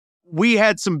We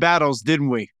had some battles, didn't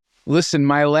we? Listen,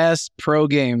 my last pro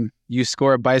game, you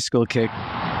score a bicycle kick.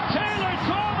 Taylor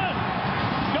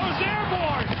Twellman goes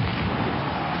airborne.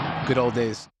 Good old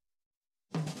days.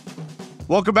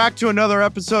 Welcome back to another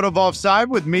episode of Offside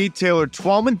with me, Taylor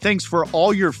Twellman. Thanks for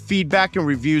all your feedback and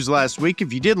reviews last week.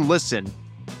 If you didn't listen,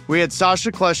 we had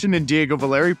Sasha Kleshin and Diego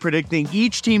Valeri predicting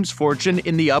each team's fortune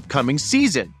in the upcoming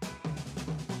season.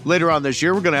 Later on this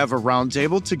year, we're going to have a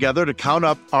roundtable together to count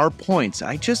up our points.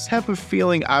 I just have a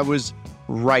feeling I was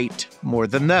right more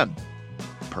than them,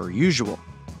 per usual.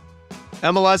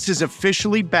 MLS is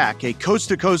officially back, a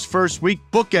coast-to-coast first week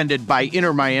bookended by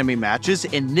Inter Miami matches,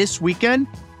 and this weekend,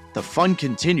 the fun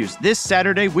continues. This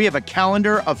Saturday, we have a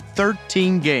calendar of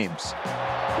 13 games.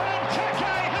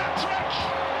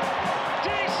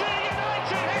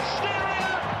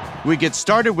 We get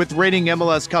started with reigning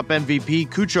MLS Cup MVP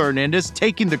Cucho Hernandez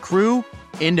taking the Crew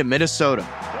into Minnesota.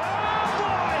 He's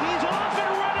off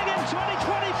and running in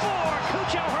 2024.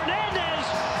 Cucho Hernandez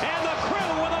and the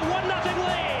Crew with a 1-0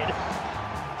 lead.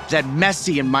 That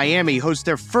Messi and Miami host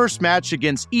their first match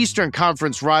against Eastern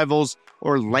Conference rivals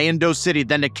Orlando City.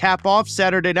 Then to cap off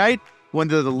Saturday night,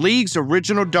 one of the league's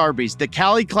original derbies, the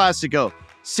Cali Clasico,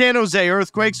 San Jose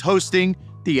Earthquakes hosting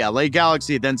the LA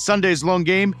Galaxy. Then Sunday's lone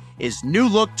game is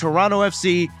new-look Toronto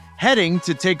FC heading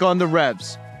to take on the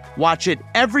Revs. Watch it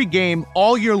every game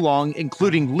all year long,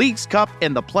 including Leagues Cup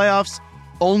and the playoffs,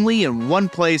 only in one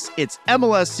place. It's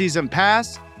MLS Season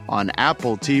Pass on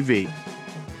Apple TV.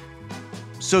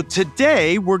 So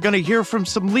today, we're going to hear from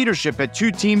some leadership at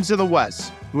two teams in the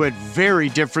West who had very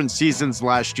different seasons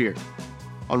last year.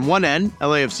 On one end,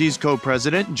 LAFC's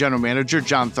co-president and general manager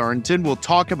John Thornton will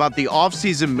talk about the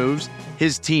offseason moves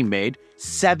his team made,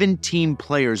 17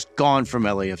 players gone from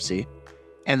LAFC,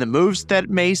 and the moves that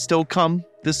may still come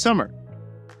this summer,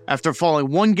 after falling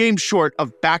one game short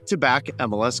of back-to-back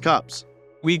MLS Cups.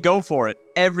 We go for it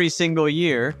every single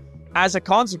year. As a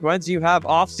consequence, you have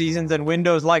off seasons and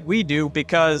windows like we do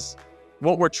because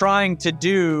what we're trying to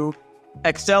do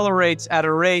accelerates at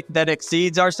a rate that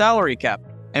exceeds our salary cap.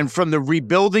 And from the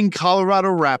rebuilding Colorado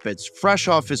Rapids, fresh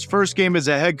off his first game as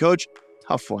a head coach,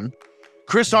 tough one,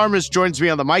 Chris Armas joins me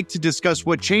on the mic to discuss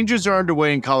what changes are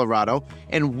underway in Colorado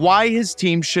and why his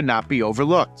team should not be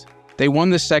overlooked. They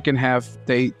won the second half.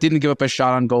 They didn't give up a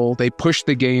shot on goal. They pushed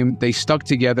the game. They stuck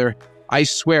together. I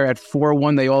swear, at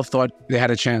 4-1, they all thought they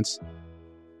had a chance.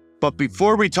 But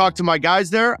before we talk to my guys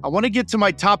there, I want to get to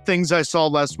my top things I saw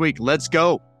last week. Let's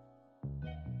go.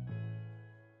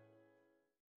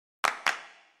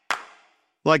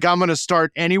 Like I'm going to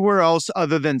start anywhere else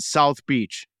other than South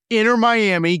Beach. Inter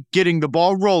Miami getting the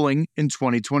ball rolling in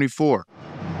 2024.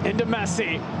 Into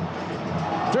Messi.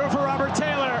 Through for Robert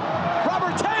Taylor.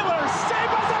 Robert Taylor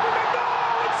saved by Zander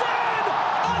McMahon. It's in!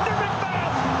 Under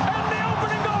McMahon. And the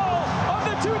opening goal of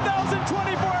the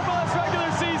 2024 MLS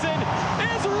regular season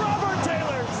is Robert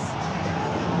Taylor's.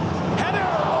 Header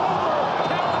over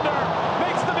Calendar.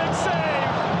 Makes the big save.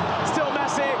 Still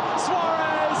Messi.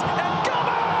 Suarez. And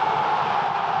Gomez!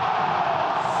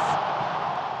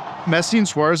 Messi and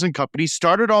Suarez and company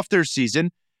started off their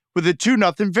season with a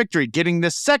 2-0 victory, getting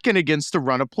the second against the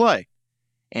run of play.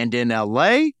 And in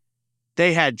LA,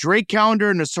 they had Drake Calendar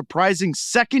and a surprising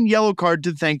second yellow card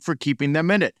to thank for keeping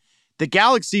them in it. The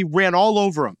Galaxy ran all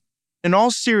over them. In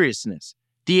all seriousness,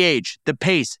 the age, the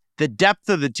pace, the depth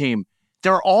of the team,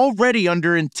 they're already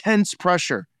under intense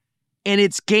pressure. And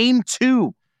it's game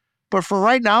 2. But for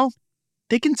right now,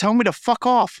 they can tell me to fuck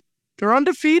off. They're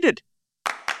undefeated.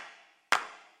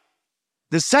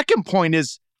 The second point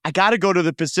is, I got to go to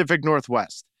the Pacific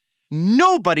Northwest.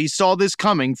 Nobody saw this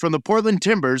coming from the Portland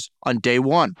Timbers on day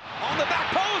one. On the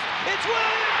back post, it's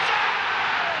Williamson!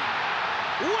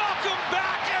 Welcome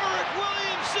back, Eric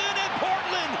Williamson and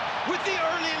Portland with the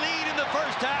early lead in the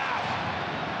first half.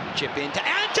 Chip into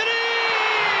Anthony!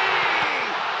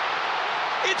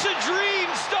 It's a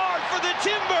dream start for the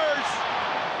Timbers.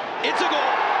 It's a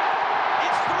goal.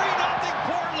 It's 3-0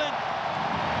 Portland.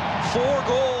 4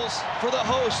 goals for the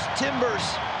host Timbers.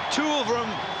 2 of them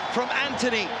from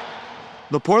Anthony.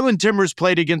 The Portland Timbers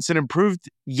played against an improved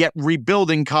yet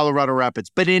rebuilding Colorado Rapids.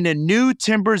 But in a new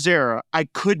Timbers era, I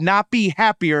could not be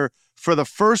happier for the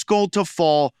first goal to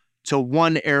fall to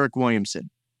one Eric Williamson.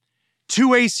 2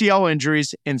 ACL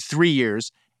injuries in 3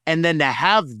 years. And then to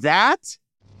have that?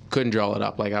 Couldn't draw it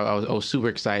up. Like I was super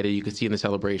excited. You could see in the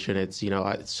celebration, it's,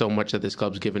 so much that this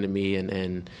club's given to me.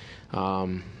 And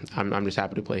I'm just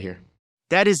happy to play here.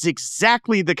 That is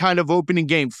exactly the kind of opening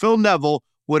game Phil Neville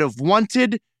would have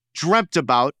wanted, dreamt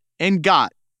about, and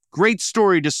got. Great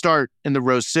story to start in the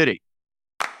Rose City.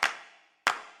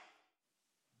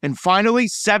 And finally,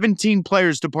 17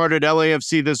 players departed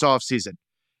LAFC this offseason.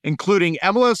 including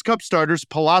MLS Cup starters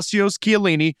Palacios,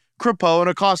 Chiellini, Crepeau, and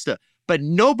Acosta. But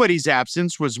nobody's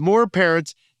absence was more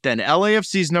apparent than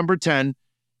LAFC's number 10,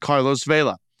 Carlos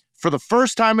Vela. For the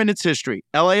first time in its history,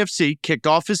 LAFC kicked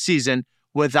off his season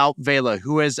without Vela,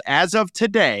 who is, as of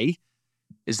today,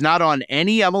 is not on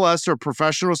any MLS or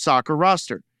professional soccer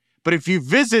roster. But if you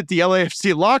visit the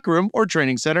LAFC locker room or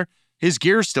training center, his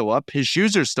gear's still up, his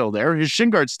shoes are still there, his shin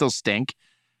guards still stink.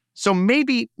 So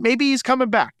maybe he's coming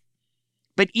back.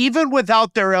 But even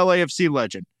without their LAFC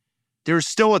legend, there's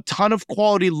still a ton of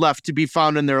quality left to be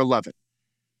found in their 11.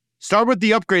 Start with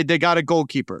the upgrade they got at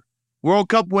goalkeeper. World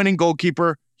Cup winning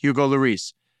goalkeeper, Hugo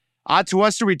Lloris.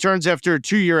 Atuesta returns after a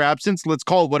 2-year absence. Let's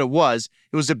call it what it was.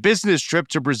 It was a business trip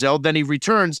to Brazil. Then he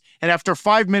returns, and after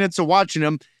 5 minutes of watching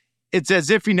him, it's as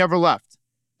if he never left.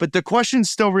 But the question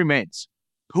still remains.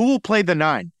 Who will play the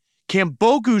 9? Can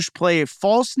Bogusz play a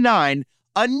false 9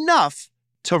 enough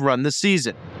to run the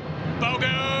season? Bogusz!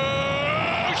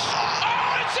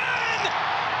 Oh, it's in!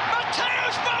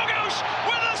 Mateusz Bogusz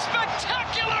with a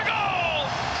spectacular goal!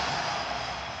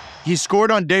 He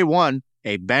scored on day one,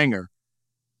 a banger.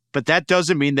 But that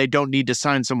doesn't mean they don't need to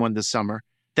sign someone this summer.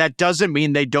 That doesn't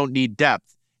mean they don't need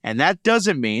depth. And that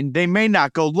doesn't mean they may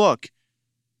not go look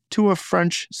to a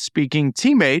French-speaking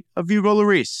teammate of Hugo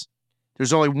Lloris.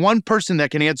 There's only one person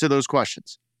that can answer those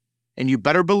questions. And you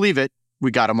better believe it,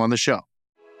 we got him on the show.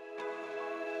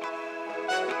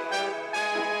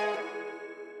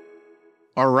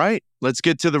 All right, let's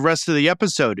get to the rest of the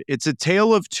episode. It's a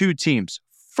tale of two teams.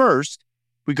 First,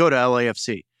 we go to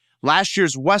LAFC. Last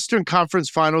year's Western Conference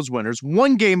Finals winners,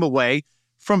 one game away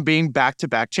from being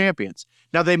back-to-back champions.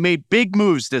 Now, they made big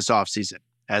moves this offseason,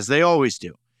 as they always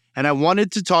do. And I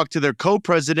wanted to talk to their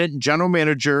co-president and general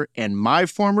manager and my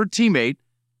former teammate,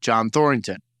 John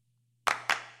Thorrington.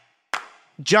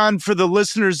 John, for the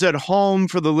listeners at home,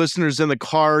 for the listeners in the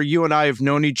car, you and I have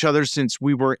known each other since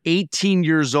we were 18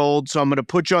 years old, so I'm going to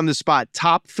put you on the spot.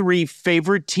 Top 3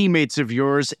 favorite teammates of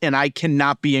yours, and I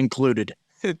cannot be included.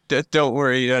 Don't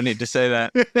worry, you don't need to say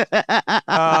that.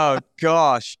 Oh,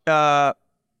 gosh.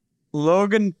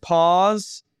 Logan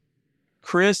Pause,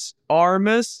 Chris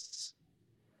Armas.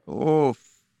 Oh,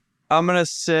 I'm going to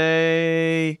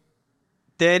say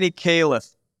Danny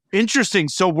Califf. Interesting.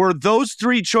 So were those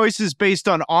 3 choices based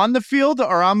on the field,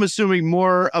 or I'm assuming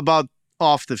more about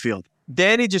off the field?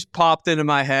 Danny just popped into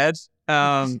my head.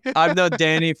 I've known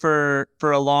Danny for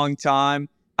a long time.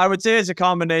 I would say it's a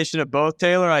combination of both,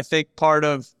 Taylor. I think part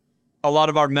of a lot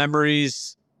of our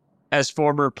memories as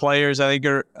former players, I think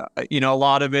are, a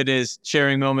lot of it is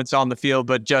sharing moments on the field,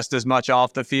 but just as much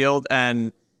off the field.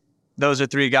 And those are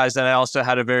 3 guys that I also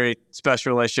had a very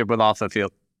special relationship with off the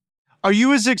field. Are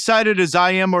you as excited as I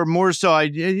am, or more so,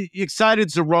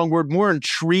 excited's the wrong word, more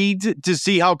intrigued to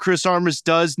see how Chris Armas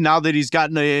does now that he's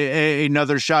gotten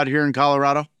another shot here in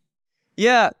Colorado?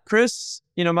 Yeah, Chris,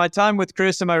 my time with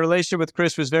Chris and my relationship with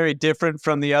Chris was very different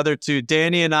from the other 2.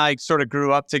 Danny and I sort of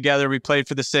grew up together. We played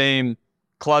for the same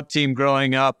club team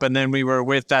growing up, and then we were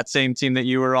with that same team that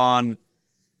you were on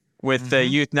with the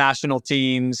youth national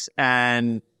teams.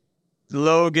 And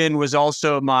Logan was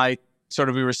also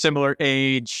we were similar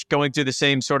age, going through the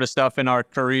same sort of stuff in our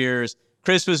careers.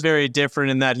 Chris was very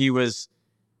different in that he was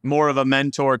more of a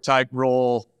mentor type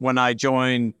role when I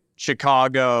joined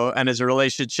Chicago, and as a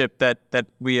relationship that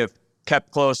we have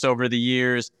kept close over the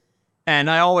years. And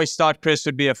I always thought Chris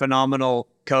would be a phenomenal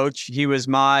coach. He was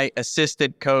my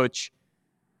assistant coach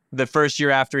the first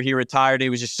year after he retired. He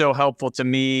was just so helpful to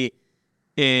me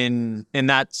in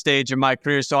that stage of my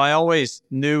career. So I always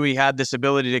knew he had this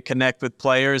ability to connect with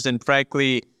players. And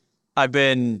frankly, I've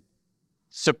been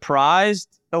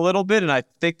surprised a little bit, and I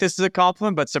think this is a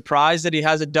compliment, but surprised that he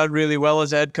hasn't done really well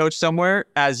as a head coach somewhere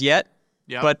as yet.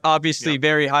 Yep. But obviously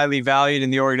very highly valued in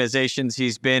the organizations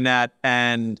he's been at.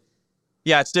 And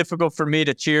yeah, it's difficult for me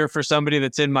to cheer for somebody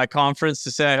that's in my conference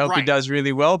to say I hope he does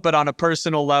really well. But on a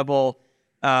personal level,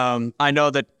 I know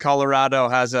that Colorado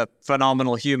has a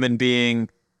phenomenal human being,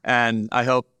 and I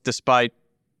hope despite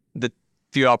the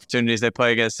few opportunities they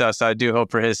play against us, I do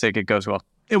hope for his sake it goes well.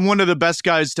 And one of the best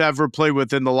guys to ever play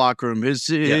with in the locker room.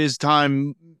 His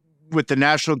time with the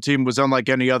national team was unlike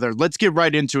any other. Let's get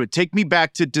right into it. Take me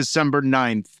back to December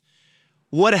 9th.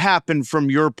 What happened from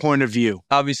your point of view?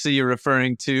 Obviously, you're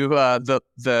referring to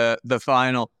the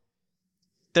final.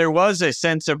 There was a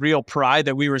sense of real pride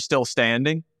that we were still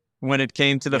standing when it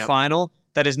came to the final.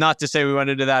 That is not to say we went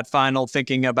into that final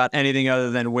thinking about anything other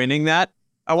than winning that.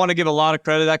 I want to give a lot of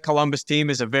credit. That Columbus team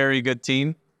is a very good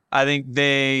team. I think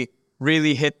they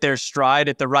really hit their stride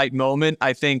at the right moment.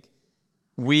 I think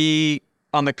we,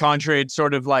 on the contrary,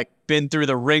 sort of been through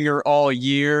the ringer all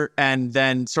year and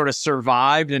then sort of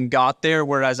survived and got there.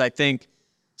 Whereas I think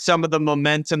some of the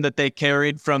momentum that they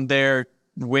carried from their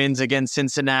wins against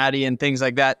Cincinnati and things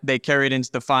like that, they carried into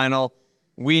the final.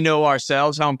 We know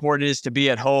ourselves how important it is to be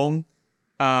at home.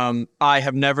 I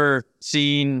have never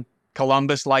seen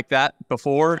Columbus like that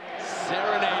before.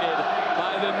 Serenaded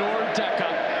by the Nordecke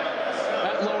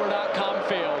at Lower.com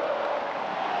Field.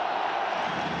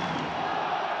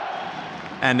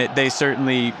 And they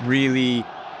certainly really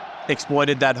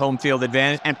exploited that home field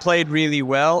advantage and played really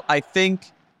well. I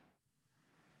think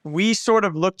we sort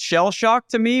of looked shell-shocked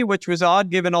to me, which was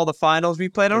odd given all the finals we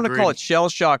played. I don't want to call it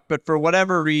shell-shocked, but for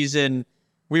whatever reason,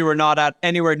 we were not at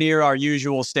anywhere near our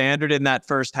usual standard in that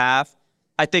first half.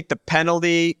 I think the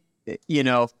penalty,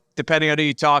 depending on who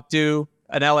you talk to,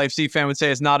 an LAFC fan would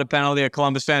say it's not a penalty. A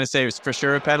Columbus fan would say it's for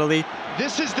sure a penalty.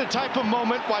 This is the type of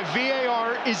moment why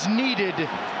VAR is needed,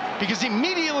 because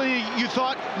immediately you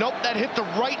thought, nope, that hit the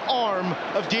right arm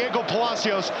of Diego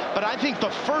Palacios. But I think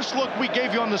the first look we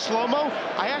gave you on the slow-mo,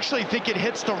 I actually think it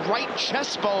hits the right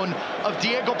chest bone of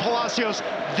Diego Palacios,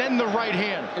 then the right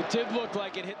hand. It did look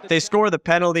like it hit They score the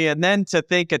penalty, and then to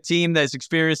think a team that's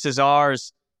experienced as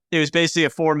ours, it was basically a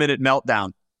 4-minute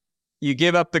meltdown. You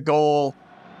give up the goal,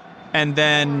 and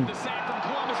then the save from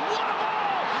Columbus. What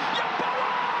a ball!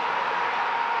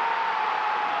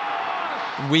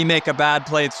 we make a bad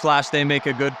play, it's flash, they make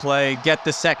a good play, get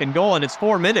the second goal, and it's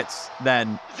 4 minutes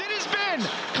then. It has been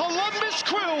Columbus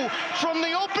Crew from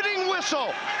the opening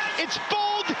whistle. It's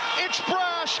bold, it's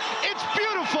brash, it's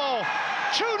beautiful.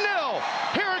 2-0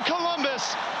 here in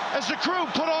Columbus as the Crew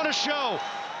put on a show.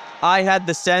 I had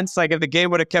the sense, like, if the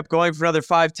game would have kept going for another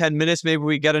 5-10 minutes, maybe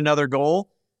we get another goal.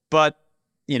 But,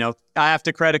 I have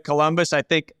to credit Columbus. I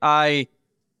think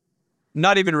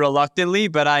not even reluctantly,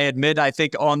 but I admit, I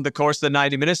think on the course of the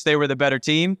 90 minutes, they were the better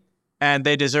team, and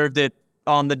they deserved it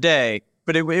on the day.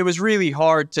 But it was really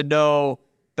hard to know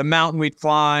the mountain we'd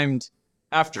climbed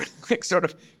after sort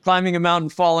of climbing a mountain,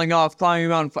 falling off, climbing a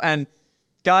mountain. And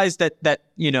guys that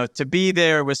to be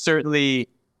there was certainly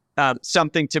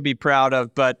something to be proud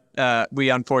of, but we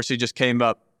unfortunately just came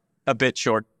up a bit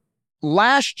short.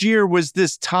 Last year was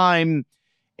this time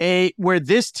where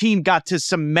this team got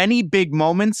to many big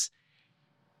moments.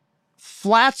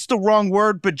 Flat's the wrong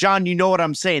word, but John, you know what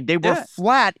I'm saying. They were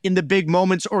flat in the big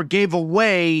moments or gave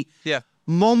away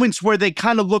moments where they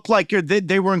kind of looked like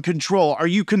they were in control. Are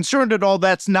you concerned at all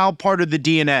that's now part of the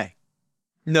DNA?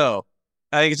 No.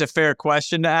 I think it's a fair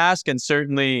question to ask, and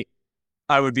certainly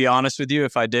I would be honest with you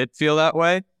if I did feel that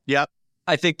way. Yep.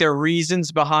 I think there are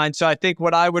reasons behind. So I think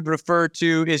what I would refer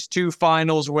to is two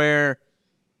finals where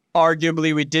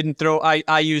arguably we didn't throw,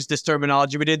 I use this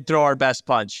terminology, we didn't throw our best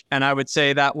punch. And I would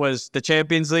say that was the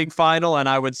Champions League final, and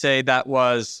I would say that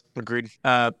was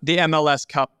the MLS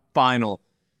Cup final.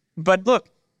 But look,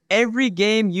 every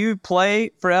game you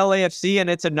play for LAFC and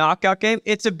it's a knockout game,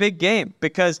 it's a big game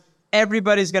because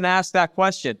everybody's going to ask that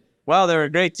question. Well, they're a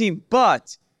great team,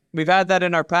 but we've had that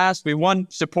in our past. We won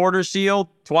Supporter Shield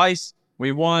twice.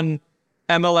 We won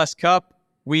MLS Cup.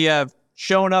 We have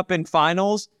shown up in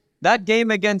finals. That game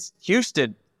against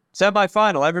Houston,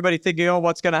 semifinal, everybody thinking, oh,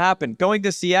 what's going to happen? Going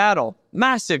to Seattle,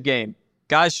 massive game.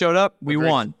 Guys showed up, we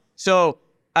won. So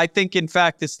I think, in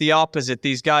fact, it's the opposite.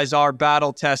 These guys are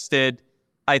battle-tested.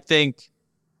 I think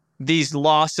these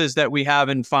losses that we have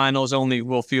in finals only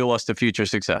will fuel us to future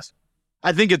success.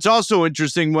 I think it's also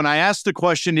interesting when I ask the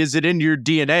question, is it in your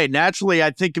DNA? Naturally, I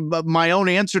think my own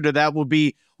answer to that will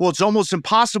be, well, it's almost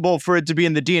impossible for it to be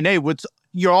in the DNA.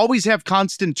 You always have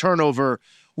constant turnover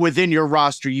within your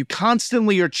roster. You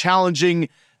constantly are challenging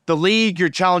the league, you're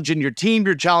challenging your team,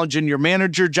 you're challenging your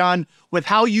manager, John, with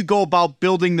how you go about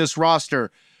building this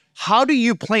roster. How do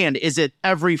you plan? Is it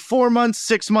every 4 months,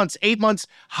 6 months, 8 months?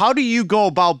 How do you go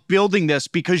about building this?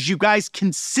 Because you guys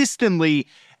consistently,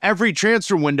 every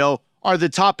transfer window, are the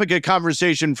topic of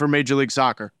conversation for Major League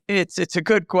Soccer. It's a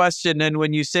good question. And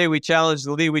when you say we challenge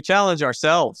the league, we challenge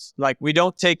ourselves. Like, we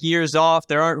don't take years off.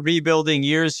 There aren't rebuilding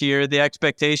years here. The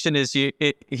expectation is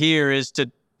here is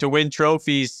to win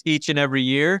trophies each and every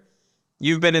year.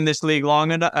 You've been in this league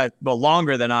long enough,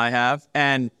 longer than I have.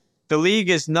 And the league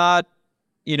is not,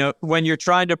 when you're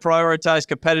trying to prioritize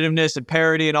competitiveness and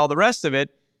parity and all the rest of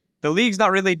it, the league's not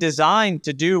really designed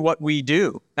to do what we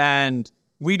do. And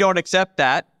we don't accept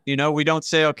that. We don't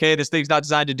say, okay, this league's not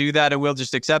designed to do that, and we'll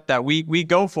just accept that. We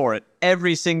go for it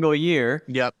every single year.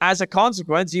 Yep. As a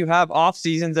consequence, you have off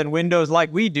seasons and windows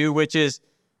like we do, which is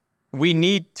we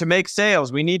need to make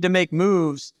sales. We need to make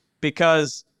moves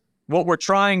because what we're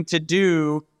trying to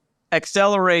do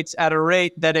accelerates at a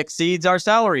rate that exceeds our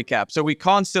salary cap. So we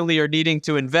constantly are needing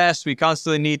to invest. We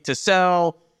constantly need to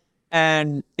sell.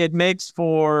 And it makes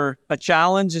for a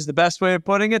challenge is the best way of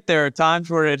putting it. There are times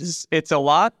where it's a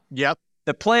lot. Yep.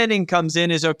 The planning comes in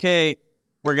is, okay,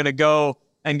 we're going to go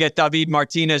and get David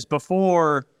Martinez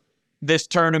before this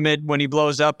tournament when he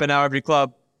blows up and now every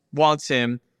club wants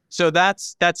him. So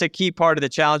that's a key part of the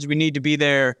challenge. We need to be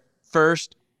there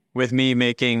first with me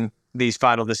making these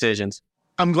final decisions.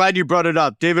 I'm glad you brought it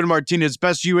up. David Martinez,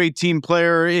 best U18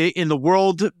 player in the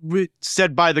world,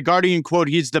 said by The Guardian, quote,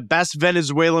 he's the best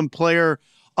Venezuelan player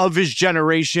of his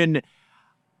generation.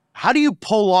 How do you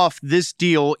pull off this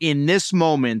deal in this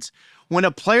moment when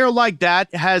a player like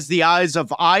that has the eyes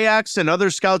of Ajax and other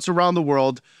scouts around the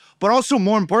world? But also,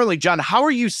 more importantly, John, how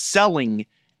are you selling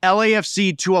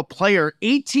LAFC to a player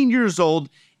 18 years old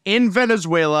in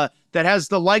Venezuela that has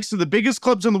the likes of the biggest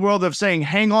clubs in the world of saying,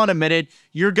 hang on a minute,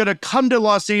 you're going to come to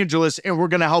Los Angeles and we're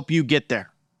going to help you get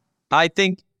there? I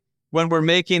think when we're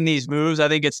making these moves, I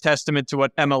think it's testament to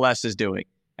what MLS is doing.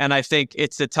 And I think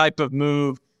it's the type of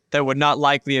move that would not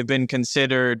likely have been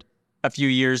considered a few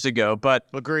years ago. But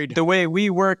agreed. The way we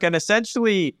work, and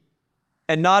essentially,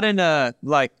 and not in a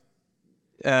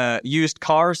used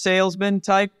car salesman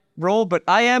type role, but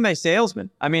I am a salesman.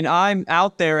 I mean, I'm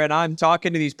out there and I'm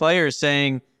talking to these players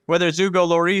saying, whether it's Hugo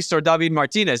Lloris or David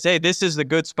Martinez, hey, this is the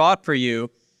good spot for you.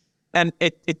 And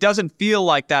it doesn't feel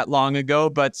like that long ago,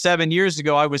 but 7 years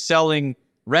ago, I was selling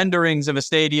renderings of a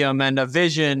stadium and a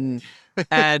vision.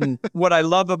 And what I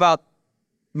love about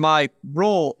my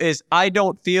role is I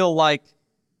don't feel like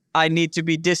I need to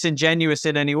be disingenuous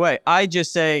in any way. I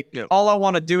just say, all I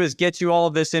want to do is get you all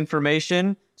of this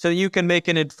information so that you can make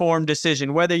an informed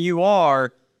decision, whether you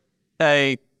are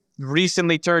a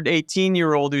recently turned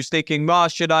 18-year-old who's thinking,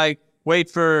 should I wait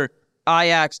for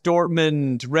Ajax,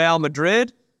 Dortmund, Real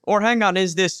Madrid? Or hang on,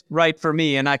 is this right for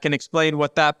me? And I can explain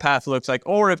what that path looks like.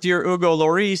 Or if you're Hugo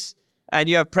Lloris and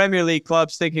you have Premier League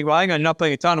clubs thinking, well, hang on, you're not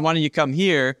playing a ton, why don't you come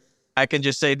here? I can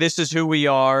just say, this is who we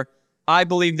are. I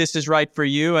believe this is right for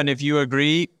you. And if you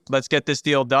agree, let's get this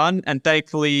deal done. And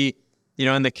thankfully,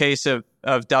 in the case of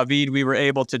David, we were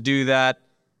able to do that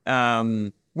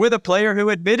with a player who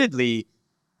admittedly,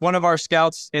 one of our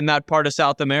scouts in that part of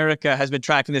South America has been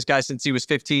tracking this guy since he was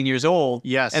 15 years old.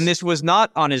 Yes. And this was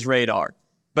not on his radar.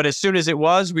 But as soon as it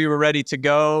was, we were ready to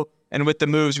go. And with the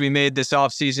moves we made this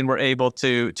offseason, we're able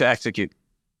to execute.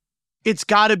 It's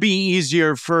got to be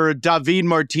easier for David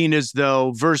Martinez,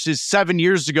 though, versus 7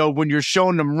 years ago when you're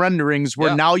showing them renderings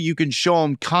where now you can show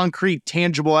them concrete,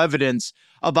 tangible evidence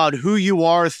about who you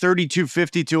are, 32,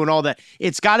 52, and all that.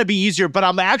 It's got to be easier, but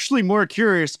I'm actually more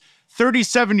curious.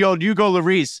 37-year-old Hugo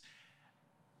Lloris,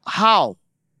 how?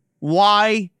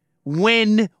 Why?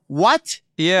 When? What?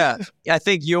 Yeah, I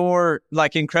think your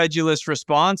incredulous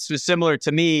response was similar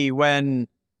to me when,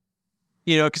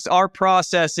 because our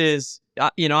process is,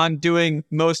 I'm doing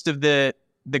most of the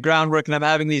groundwork and I'm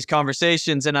having these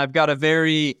conversations and I've got a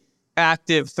very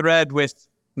active thread with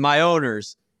my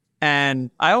owners. And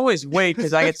I always wait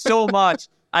because I get so much.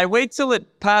 I wait till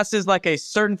it passes a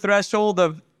certain threshold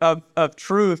of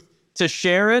truth to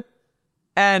share it.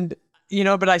 And,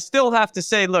 but I still have to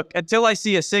say, look, until I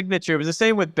see a signature, it was the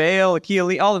same with Bale,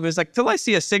 Akili, all of it. It's till I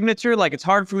see a signature, it's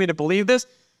hard for me to believe this.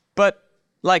 But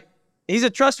he's a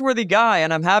trustworthy guy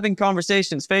and I'm having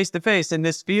conversations face to face and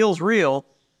this feels real.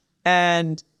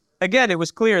 And again, it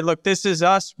was clear, look, this is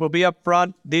us. We'll be up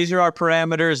front. These are our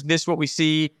parameters. This is what we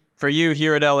see for you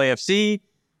here at LAFC.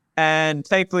 And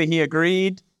thankfully he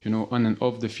agreed. On and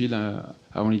off the field,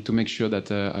 I wanted to make sure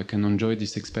that I can enjoy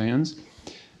this experience.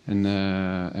 And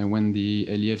when the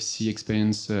LAFC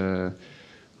experience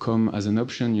come as an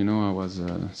option, I was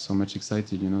so much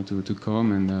excited, to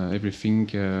come, and everything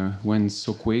went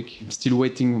so quick. I'm still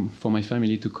waiting for my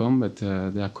family to come, but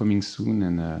they are coming soon,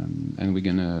 and we're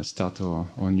gonna start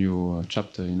our new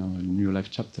chapter, a new life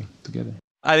chapter together.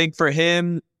 I think for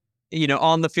him,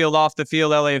 on the field, off the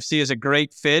field, LAFC is a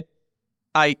great fit.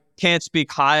 I can't speak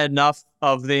high enough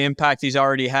of the impact he's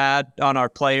already had on our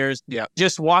players. Yeah.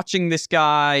 Just watching this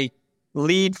guy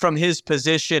lead from his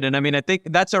position. And I think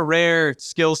that's a rare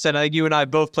skill set. I think you and I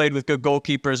both played with good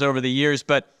goalkeepers over the years,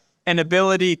 but an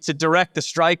ability to direct the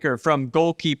striker from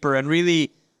goalkeeper and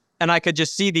really, and I could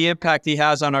just see the impact he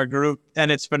has on our group,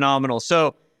 and it's phenomenal.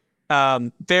 So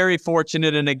very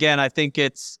fortunate. And again, I think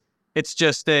it's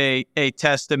just a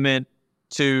testament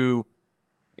to,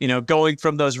 going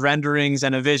from those renderings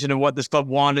and a vision of what this club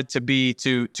wanted to be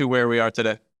to where we are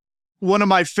today. One of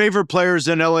my favorite players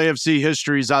in LAFC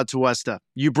history is Atuesta.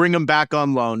 You bring him back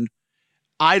on loan.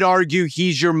 I'd argue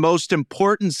he's your most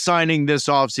important signing this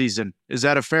offseason. Is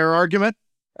that a fair argument?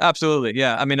 Absolutely,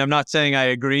 yeah. I'm not saying I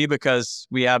agree because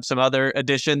we have some other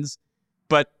additions,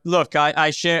 But look, I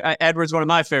share Edward's one of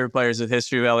my favorite players in the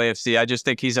history of LAFC. I just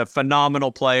think he's a phenomenal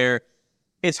player.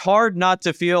 It's hard not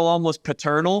to feel almost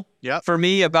paternal for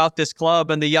me about this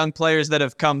club and the young players that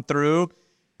have come through.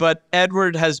 But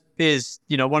Edward is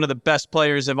one of the best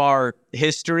players of our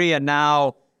history, and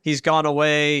now he's gone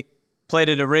away, played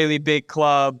at a really big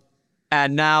club,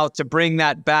 and now to bring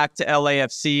that back to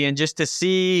LAFC and just to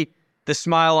see the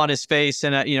smile on his face,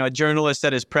 and a journalist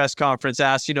at his press conference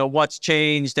asked, what's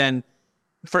changed, and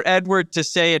for Edward to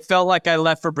say it felt like I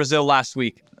left for Brazil last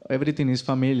week. Everything is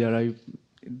familiar.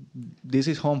 This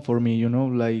is home for me,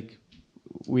 like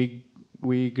we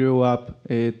grew up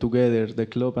together, the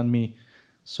club and me.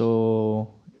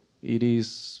 So it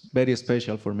is very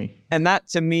special for me. And that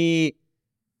to me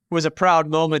was a proud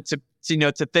moment to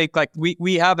think like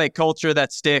we have a culture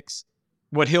that sticks.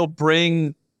 What he'll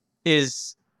bring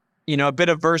is, a bit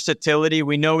of versatility.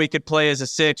 We know he could play as a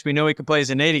 6. We know he could play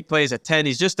as an 8. He plays at 10.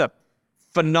 He's just a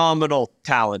phenomenal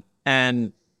talent.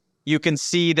 And you can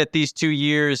see that these 2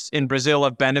 years in Brazil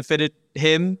have benefited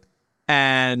him,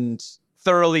 and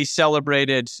thoroughly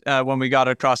celebrated when we got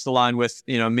across the line with,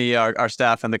 me, our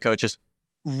staff, and the coaches.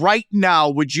 Right now,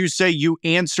 would you say you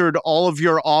answered all of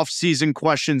your off-season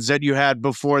questions that you had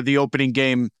before the opening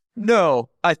game? No,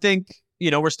 I think,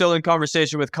 we're still in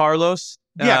conversation with Carlos.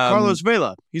 Yeah, Carlos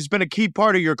Vela. He's been a key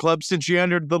part of your club since you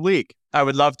entered the league. I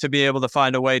would love to be able to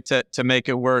find a way to make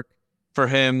it work for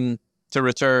him to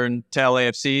return to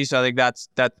LAFC. So I think that's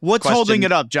what's question. Holding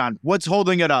it up, John? What's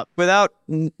holding it up? Without,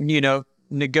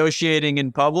 negotiating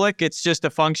in public, it's just a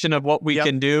function of what we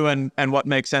can do and what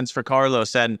makes sense for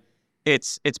Carlos. And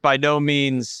it's by no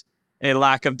means a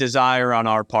lack of desire on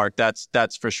our part.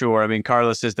 That's for sure. I mean,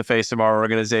 Carlos is the face of our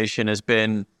organization, has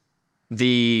been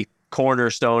the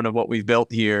cornerstone of what we've built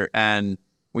here, and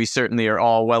we certainly are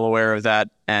all well aware of that.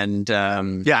 And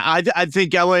I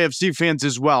think LAFC fans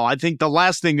as well. I think the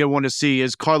last thing they want to see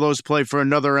is Carlos play for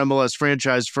another MLS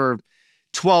franchise for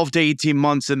 12 to 18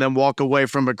 months and then walk away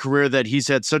from a career that he's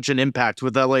had such an impact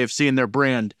with LAFC and their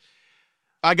brand.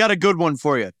 I got a good one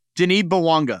for you. Denis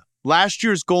Bouanga, last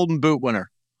year's Golden Boot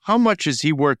winner. How much is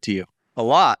he worth to you? A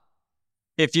lot.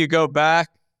 If you go back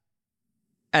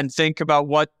and think about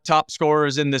what top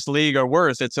scorers in this league are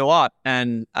worth, it's a lot.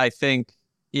 And I think,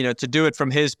 to do it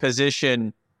from his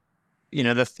position,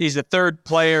 he's the third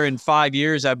player in 5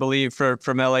 years, I believe, from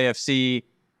LAFC,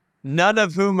 none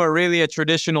of whom are really a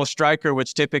traditional striker,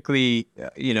 which typically,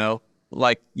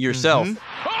 like yourself.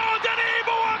 Mm-hmm. Oh, Denis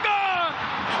Bouanga!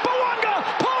 Bouanga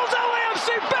pulls LAFC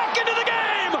back into the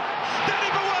game!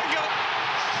 Denis Bouanga!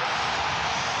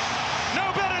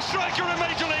 No better striker in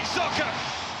Major League Soccer!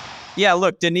 Yeah,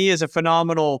 look, Denis is a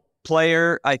phenomenal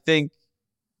player. I think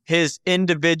his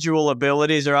individual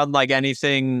abilities are unlike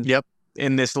anything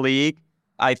in this league.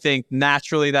 I think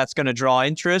naturally that's going to draw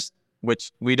interest,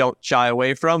 which we don't shy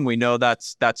away from. We know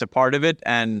that's a part of it.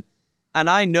 And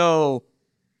I know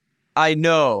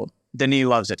Denis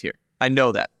loves it here. I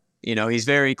know that. He's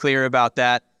very clear about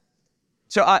that.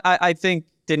 So I think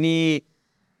Denis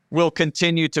will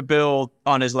continue to build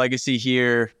on his legacy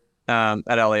here at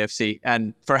LAFC.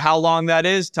 And for how long that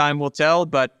is, time will tell,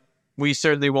 but we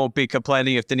certainly won't be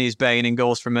complaining if Denis banging in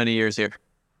goals for many years here.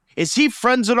 Is he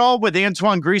friends at all with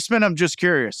Antoine Griezmann? I'm just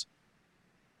curious.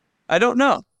 I don't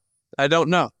know.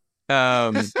 The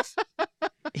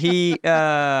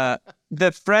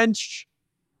French,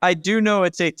 I do know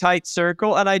it's a tight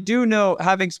circle, and I do know,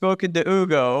 having spoken to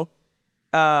Hugo,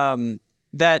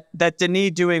 that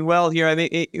Denis doing well here. I mean,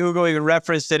 Hugo even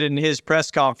referenced it in his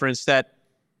press conference that,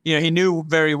 he knew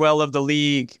very well of the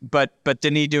league, but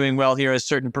Denis doing well here has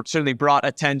certainly brought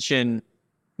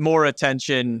more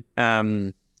attention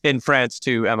in France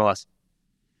to MLS.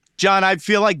 John, I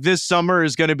feel like this summer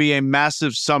is going to be a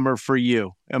massive summer for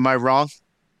you. Am I wrong?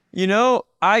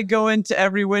 I go into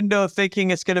every window thinking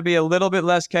it's going to be a little bit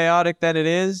less chaotic than it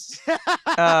is.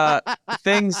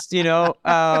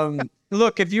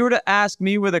 Look, if you were to ask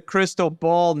me with a crystal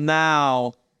ball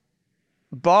now,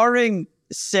 barring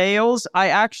sales, I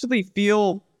actually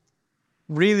feel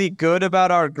really good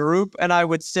about our group. And I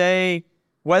would say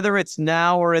whether it's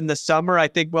now or in the summer, I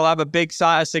think we'll have a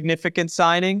significant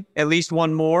signing, at least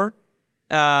one more.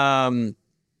 And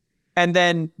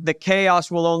then the chaos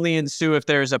will only ensue if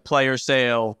there's a player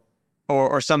sale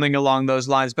or something along those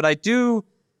lines. But I would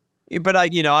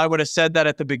have said that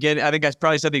at the beginning. I think I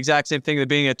probably said the exact same thing at the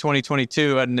beginning of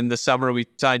 2022. And in the summer, we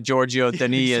signed Giorgio,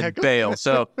 Denis, and Bale.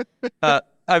 So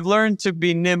I've learned to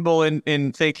be nimble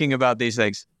in thinking about these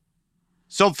things.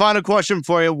 So final question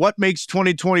for you. What makes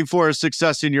 2024 a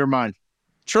success in your mind?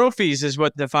 Trophies is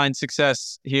what defines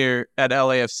success here at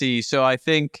LAFC. So I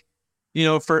think,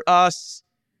 for us,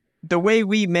 the way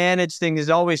we manage things is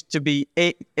always to be,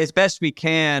 as best we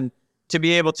can, to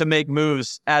be able to make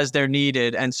moves as they're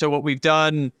needed. And so what we've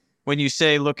done, when you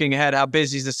say looking ahead, how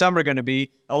busy is the summer going to be,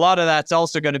 a lot of that's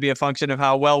also going to be a function of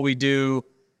how well we do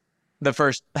the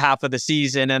first half of the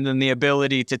season, and then the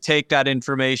ability to take that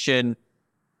information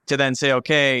to then say,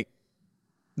 okay,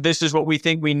 this is what we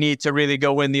think we need to really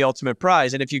go win the ultimate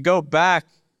prize. And if you go back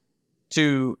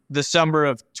to the summer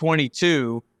of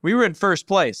 22, we were in first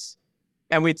place.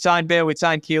 And we'd signed Bale, we'd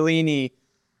signed Chiellini.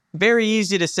 Very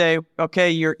easy to say, okay,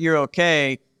 you're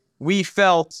okay. We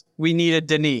felt we needed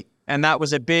Denis. And that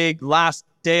was a big last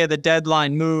day of the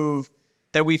deadline move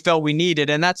that we felt we needed.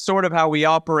 And that's sort of how we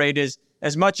operate, is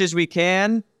as much as we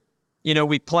can,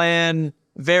 we plan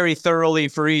very thoroughly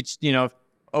for each,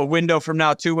 a window from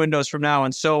now, 2 windows from now,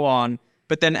 and so on.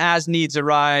 But then as needs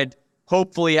arise,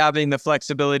 hopefully having the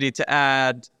flexibility to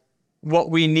add what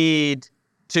we need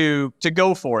to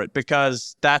go for it,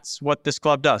 because that's what this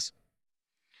club does.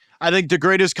 I think the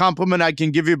greatest compliment I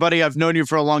can give you, buddy, I've known you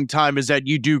for a long time, is that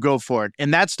you do go for it.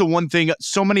 And that's the one thing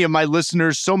so many of my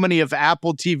listeners, so many of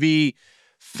Apple TV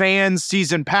fans,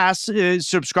 season pass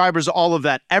subscribers, all of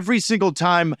that, every single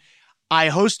time I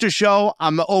host a show,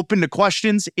 I'm open to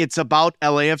questions. It's about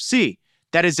LAFC.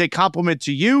 That is a compliment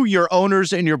to you, your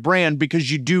owners, and your brand,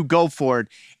 because you do go for it.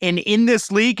 And in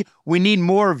this league, we need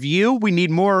more of you. We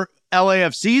need more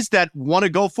LAFCs that want to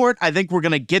go for it. I think we're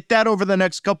going to get that over the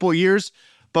next couple of years.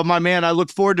 But my man, I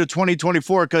look forward to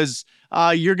 2024 because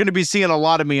you're going to be seeing a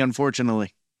lot of me,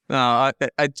 unfortunately. No,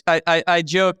 I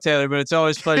joke, Taylor, but it's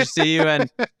always a pleasure to see you, and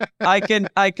I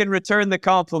can return the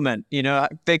compliment.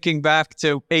 Thinking back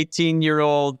to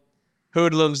 18-year-old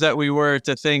hoodlums that we were,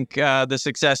 to think the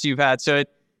success you've had. So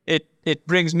it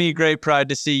brings me great pride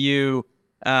to see you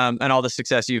and all the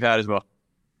success you've had as well.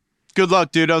 Good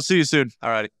luck, dude. I'll see you soon. All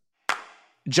righty.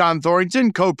 John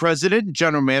Thorrington, co-president,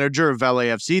 general manager of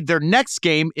LAFC. Their next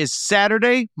game is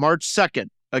Saturday, March 2nd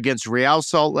against Real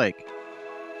Salt Lake.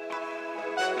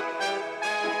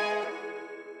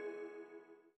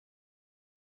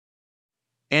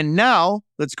 And now,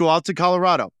 let's go out to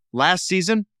Colorado. Last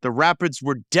season, the Rapids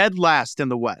were dead last in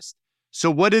the West.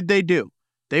 So what did they do?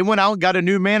 They went out and got a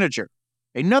new manager,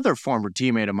 another former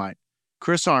teammate of mine,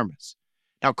 Chris Armas.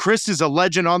 Now, Chris is a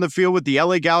legend on the field with the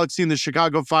LA Galaxy and the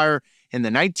Chicago Fire in the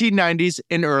 1990s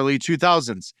and early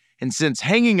 2000s. And since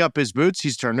hanging up his boots,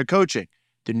 he's turned to coaching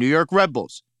the New York Red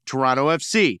Bulls, Toronto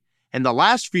FC. And the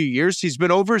last few years, he's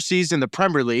been overseas in the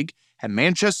Premier League at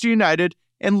Manchester United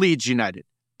and Leeds United.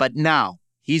 But now,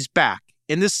 he's back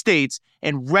in the States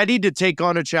and ready to take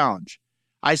on a challenge.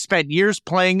 I spent years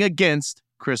playing against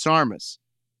Chris Armas,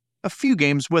 a few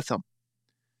games with him.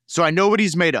 So I know what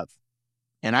he's made of,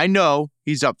 and I know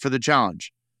he's up for the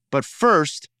challenge. But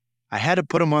first, I had to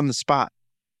put him on the spot.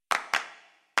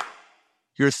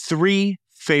 Your 3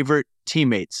 favorite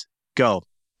teammates. Go.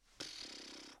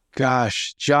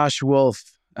 Gosh, Josh Wolf,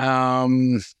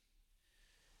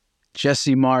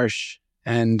 Jesse Marsh,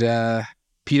 and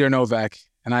Peter Novak.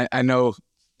 And I know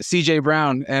CJ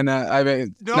Brown, and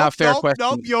not fair question.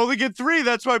 Nope, you only get 3.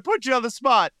 That's why I put you on the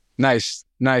spot. Nice.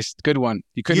 Good one.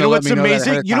 You couldn't have let me know that ahead of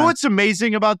time. You know what's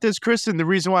amazing about this, Chris, and the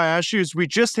reason why I asked you is we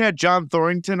just had John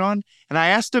Thorrington on, and I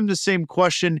asked him the same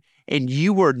question, and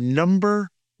you were number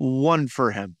 1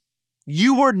 for him.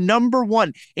 You were number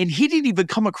 1, and he didn't even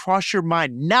come across your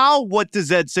mind. Now what does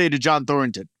that say to John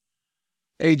Thorrington?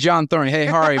 Hey, John Thorrington. Hey,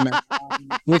 how are you, man?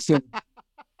 Listen.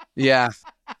 Yeah.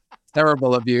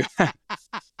 Terrible of you.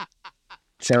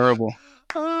 Terrible.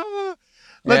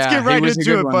 Let's get right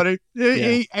into it, one. buddy.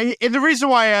 Yeah. And the reason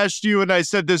why I asked you and I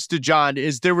said this to John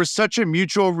is there was such a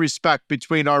mutual respect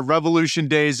between our Revolution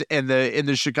days and in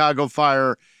the Chicago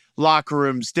Fire locker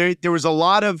rooms. There was a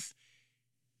lot of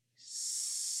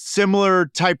similar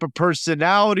type of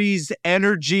personalities,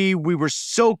 energy. We were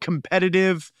so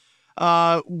competitive.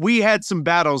 We had some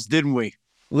battles, didn't we?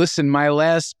 Listen, my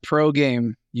last pro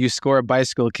game, you score a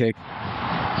bicycle kick.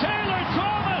 Taylor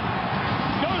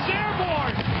Twellman goes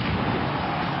airborne.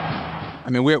 I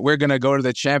mean, we're gonna go to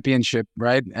the championship,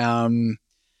 right?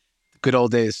 Good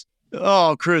old days.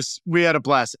 Oh, Chris, we had a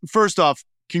blast. First off,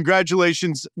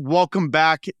 congratulations. Welcome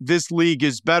back. This league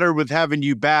is better with having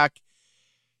you back.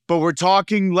 But we're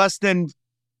talking less than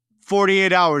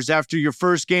 48 hours after your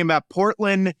first game at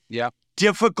Portland. Yeah.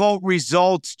 Difficult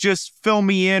results. Just fill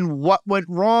me in. What went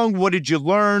wrong? What did you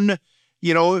learn?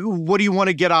 What do you want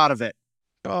to get out of it?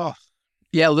 Oh,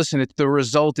 yeah, listen, the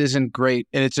result isn't great,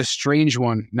 and it's a strange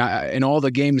one. Now, in all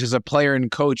the games as a player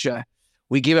and coach,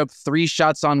 we gave up 3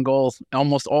 shots on goal.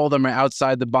 Almost all of them are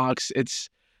outside the box. It's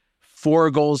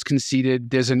 4 goals conceded.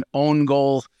 There's an own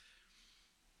goal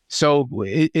So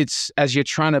it's as you're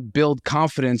trying to build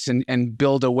confidence and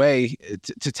build a way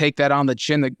to take that on the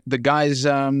chin. The guys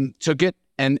took it,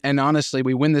 and honestly,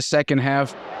 we win the second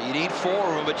half. You need 4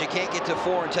 of them, but you can't get to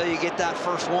 4 until you get that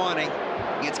first one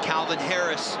against Calvin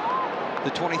Harris,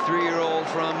 the 23-year-old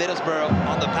from Middlesbrough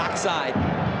on the backside.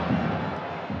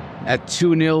 At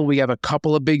 2-0, we have a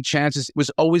couple of big chances. It was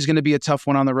always going to be a tough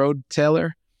one on the road,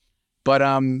 Taylor, but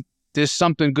there's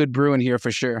something good brewing here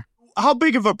for sure. How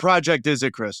big of a project is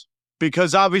it, Chris?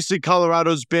 Because obviously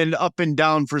Colorado's been up and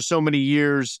down for so many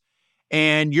years,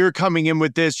 and you're coming in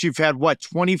with this. You've had,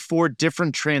 24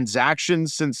 different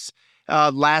transactions since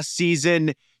last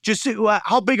season. Just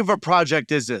how big of a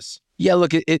project is this? Yeah,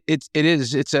 look, it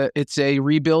is. It's a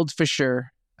rebuild for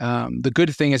sure. The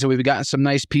good thing is that we've gotten some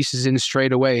nice pieces in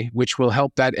straight away, which will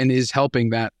help that and is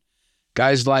helping that.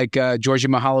 Guys like Georgi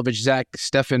Mihailovic, Zach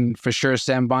Steffen, for sure,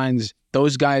 Sam Vines,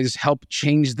 those guys help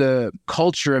change the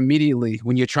culture immediately.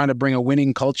 When you're trying to bring a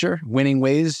winning culture, winning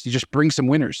ways, you just bring some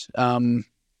winners.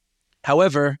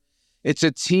 However, it's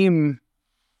a team,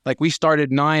 like we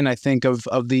started 9, I think,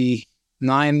 of the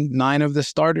nine of the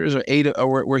starters, or 8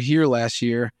 were here last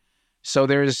year. So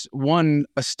there's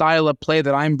a style of play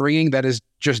that I'm bringing that is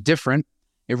just different.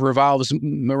 It revolves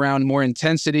around more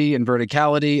intensity and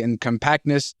verticality and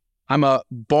compactness. I'm a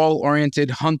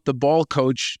ball-oriented, hunt-the-ball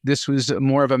coach. This was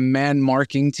more of a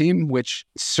man-marking team, which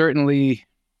certainly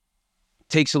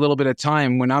takes a little bit of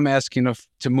time when I'm asking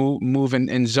to move in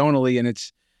zonally,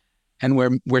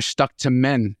 and we're stuck to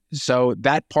men. So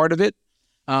that part of it,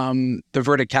 the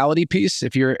verticality piece,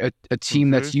 if you're a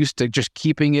team that's used to just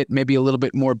keeping it maybe a little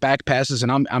bit more back passes, and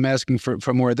I'm asking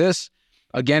for more of this.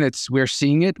 Again, we're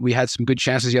seeing it. We had some good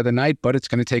chances the other night, but it's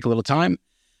going to take a little time.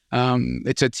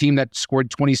 It's a team that scored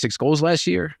 26 goals last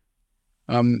year.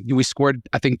 We scored,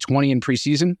 I think, 20 in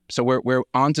preseason. So we're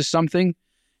onto something,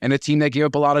 and a team that gave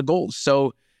up a lot of goals.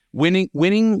 So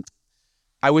winning,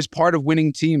 I was part of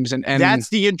winning teams. And that's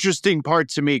the interesting part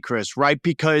to me, Chris, right?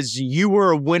 Because you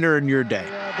were a winner in your day.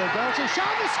 Bogosian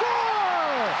shot to score!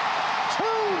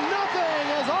 2-0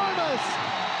 as Armas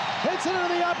hits it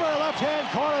into the upper left-hand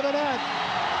corner of the net.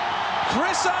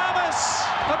 Chris Armas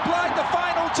applied the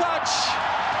final touch.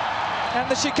 And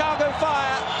the Chicago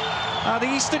Fire are the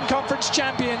Eastern Conference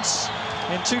champions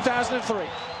in 2003.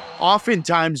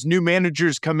 Oftentimes, new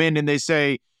managers come in and they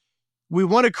say, we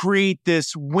want to create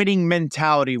this winning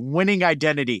mentality, winning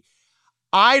identity.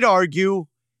 I'd argue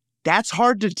that's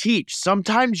hard to teach.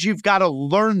 Sometimes you've got to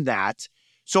learn that.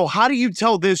 So how do you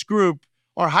tell this group,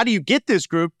 or how do you get this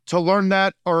group to learn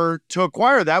that or to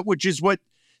acquire that, which is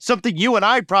something you and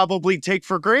I probably take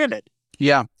for granted?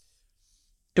 Yeah.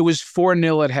 It was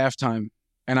 4-0 at halftime,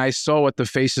 and I saw what the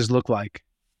faces looked like.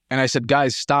 And I said,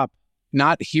 guys, stop.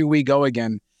 Not here we go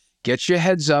again. Get your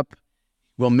heads up.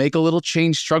 We'll make a little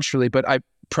change structurally, but I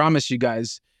promise you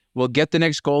guys, we'll get the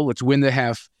next goal. Let's win the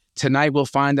half. Tonight, we'll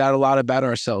find out a lot about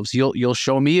ourselves. You'll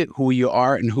show me who you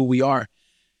are and who we are.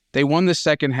 They won the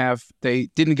second half. They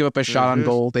didn't give up a shot on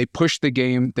goal. They pushed the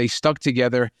game. They stuck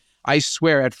together. I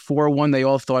swear, at 4-1, they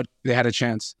all thought they had a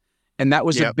chance. And that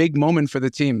was a big moment for the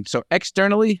team. So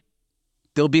externally,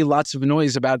 there'll be lots of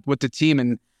noise about what the team,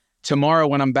 and tomorrow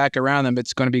when I'm back around them,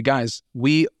 it's going to be, guys,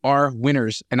 we are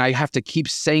winners. And I have to keep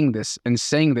saying this and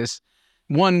saying this.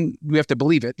 1, we have to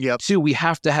believe it. 2, we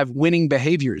have to have winning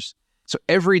behaviors. So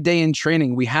every day in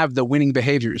training, we have the winning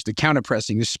behaviors, the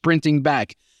counter-pressing, the sprinting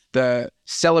back, the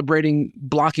celebrating,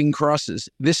 blocking crosses.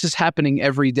 This is happening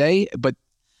every day. But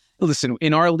listen,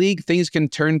 in our league, things can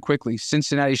turn quickly.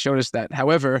 Cincinnati showed us that.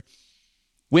 However,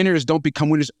 winners don't become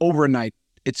winners overnight.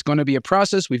 It's going to be a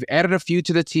process. We've added a few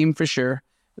to the team for sure.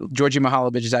 Georgi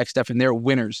Mihailovic, Zach Steffen, they're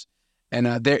winners. And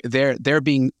they're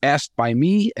being asked by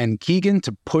me and Keegan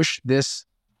to push this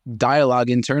dialogue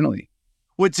internally.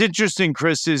 What's interesting,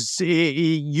 Chris, is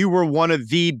you were one of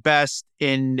the best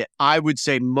and I would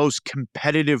say most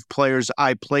competitive players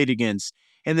I played against,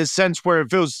 in the sense where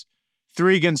if it was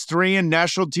 3 against 3 in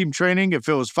national team training, if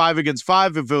it was 5 against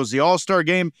 5, if it was the All-Star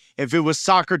game, if it was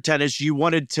soccer, tennis, you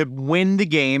wanted to win the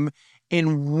game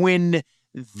and win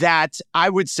that, I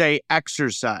would say,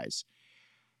 exercise.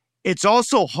 It's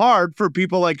also hard for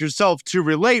people like yourself to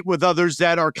relate with others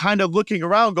that are kind of looking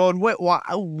around going,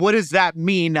 what does that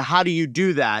mean? How do you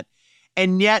do that?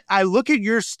 And yet I look at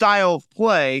your style of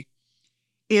play,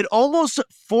 it almost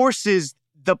forces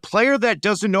the player that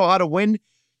doesn't know how to win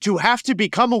to have to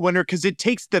become a winner, because it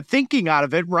takes the thinking out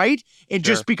of it, right? It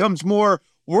just becomes more,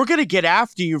 we're going to get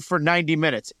after you for 90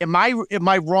 minutes. Am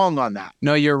I wrong on that?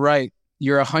 No, you're right.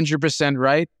 You're 100%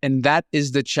 right. And that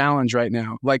is the challenge right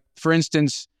now. Like, for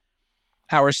instance,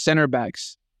 our center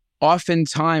backs,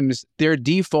 oftentimes their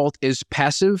default is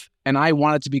passive, and I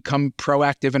want it to become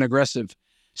proactive and aggressive.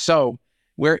 So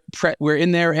we're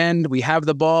in their end, we have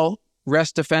the ball,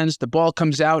 rest defense, the ball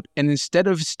comes out, and instead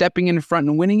of stepping in front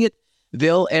and winning it,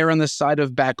 they'll err on the side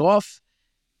of back off.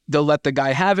 They'll let the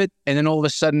guy have it, and then all of a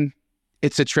sudden,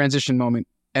 it's a transition moment.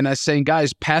 And I was saying,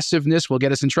 guys, passiveness will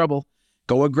get us in trouble.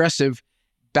 Go aggressive.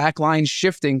 Backline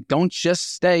shifting. Don't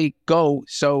just stay. Go.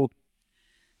 So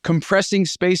compressing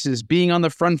spaces, being on the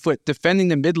front foot, defending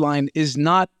the midline is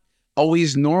not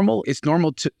always normal. It's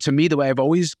normal to me the way I've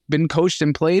always been coached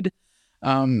and played.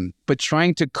 But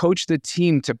trying to coach the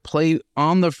team to play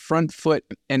on the front foot,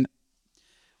 and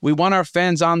we want our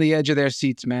fans on the edge of their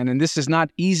seats, man. And this is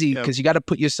not easy because you got to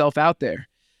put yourself out there.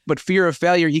 But fear of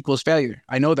failure equals failure.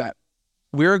 I know that.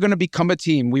 We're going to become a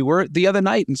team. We were the other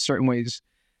night in certain ways,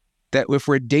 that if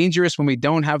we're dangerous when we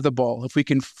don't have the ball, if we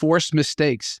can force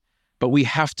mistakes, but we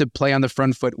have to play on the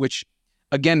front foot, which,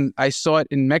 again, I saw it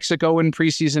in Mexico in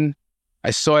preseason.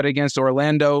 I saw it against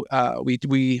Orlando.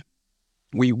 We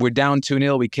were down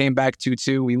 2-0. We came back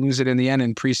 2-2. We lose it in the end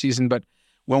in preseason. But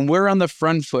when we're on the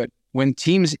front foot, when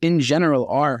teams in general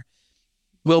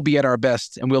we'll be at our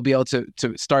best, and we'll be able to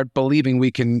start believing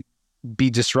we can be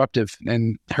disruptive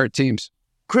and hurt teams.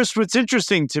 Chris, what's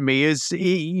interesting to me is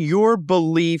your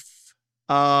belief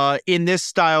in this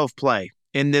style of play,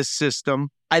 in this system.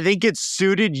 I think it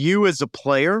suited you as a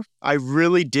player. I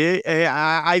really did.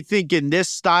 I think in this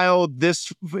style,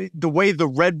 the way the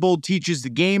Red Bull teaches the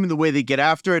game and the way they get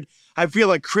after it, I feel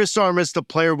like Chris Armas, the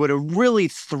player, would have really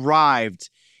thrived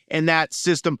in that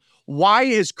system. Why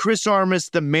is Chris Armas,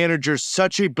 the manager,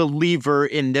 such a believer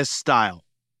in this style?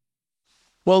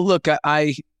 Well, look,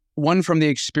 I won from the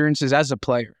experiences as a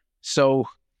player. So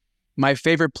my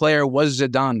favorite player was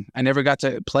Zidane. I never got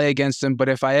to play against him, but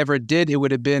if I ever did, it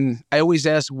would have been, I always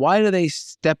asked, why do they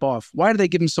step off? Why do they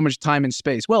give him so much time and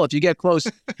space? Well, if you get close,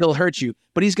 he'll hurt you,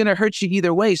 but he's going to hurt you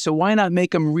either way. So why not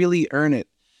make him really earn it?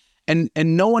 And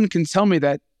no one can tell me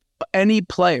that any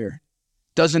player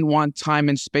doesn't want time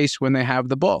and space when they have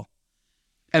the ball.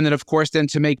 And then, of course, then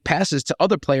to make passes to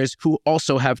other players who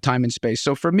also have time and space.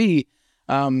 So for me,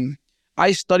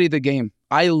 I study the game.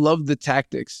 I love the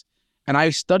tactics. And I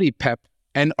study Pep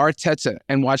and Arteta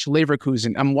and watch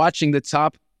Leverkusen. I'm watching the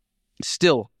top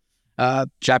still,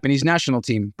 Japanese national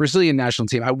team, Brazilian national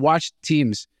team. I watch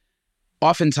teams.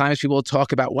 Oftentimes people will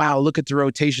talk about, wow, look at the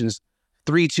rotations.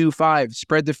 3-2-5,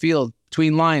 spread the field,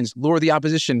 between lines, lure the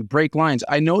opposition, break lines.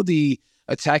 I know the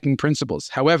attacking principles.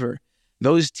 However,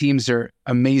 those teams are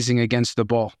amazing against the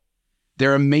ball.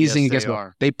 They're amazing against the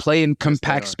ball. They play in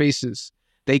compact spaces.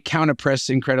 They counter-press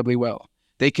incredibly well.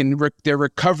 They can their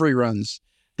recovery runs,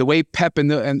 the way Pep and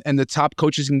the top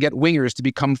coaches can get wingers to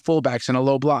become fullbacks in a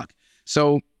low block.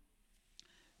 So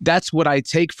that's what I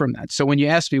take from that. So when you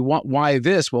ask me why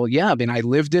this, well, yeah, I mean, I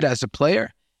lived it as a player,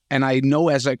 and I know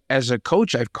as a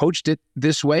coach, I've coached it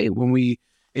this way. When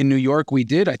in New York, we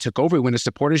did. I took over. We won a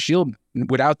Supporters Shield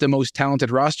without the most talented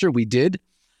roster. We did.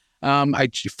 I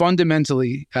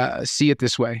fundamentally see it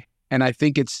this way, and I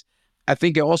think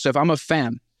also, if I'm a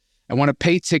fan, I want to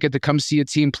pay ticket to come see a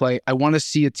team play. I want to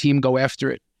see a team go after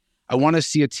it. I want to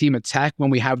see a team attack when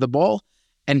we have the ball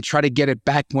and try to get it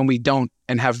back when we don't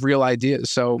and have real ideas.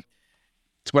 So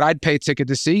it's what I'd pay a ticket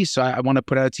to see. So I want to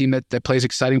put out a team that plays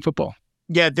exciting football.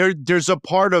 Yeah, there's a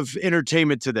part of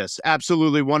entertainment to this.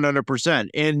 Absolutely, 100%.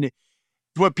 And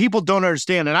what people don't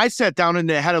understand, and I sat down and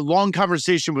had a long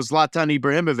conversation with Zlatan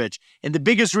Ibrahimovic, and the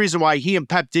biggest reason why he and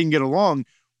Pep didn't get along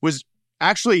was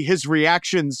actually his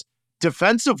reactions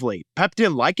defensively. Pep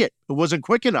didn't like it. It wasn't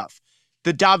quick enough.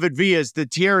 The David Villas, the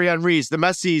Thierry Henrys, the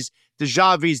Messis, the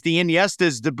Xavis, the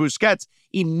Iniestas, the Busquets,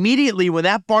 immediately when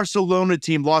that Barcelona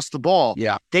team lost the ball,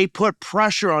 they put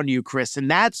pressure on you, Chris. And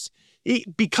that's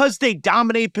because they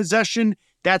dominate possession.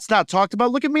 That's not talked about.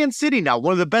 Look at Man City now,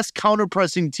 one of the best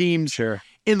counter-pressing teams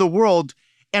in the world.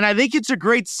 And I think it's a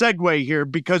great segue here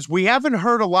because we haven't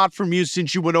heard a lot from you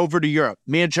since you went over to Europe.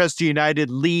 Manchester United,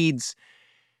 Leeds.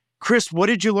 Chris, what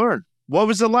did you learn? What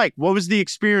was it like? What was the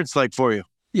experience like for you?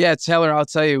 Yeah, Taylor, I'll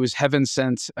tell you, it was heaven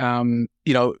sent. I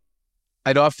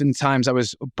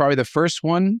was probably the first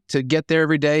one to get there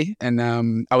every day, and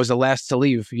I was the last to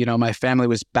leave. My family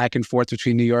was back and forth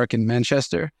between New York and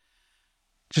Manchester.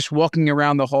 Just walking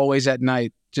around the hallways at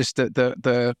night, just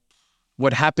the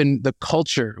what happened, the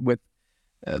culture with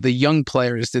the young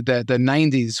players, the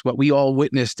 90s, what we all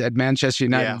witnessed at Manchester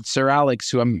United. Sir Alex,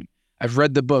 who I've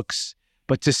read the books,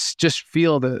 but to just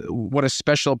feel what a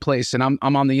special place. And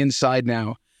I'm on the inside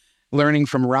now, learning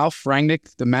from Ralf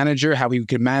Rangnick, the manager, how he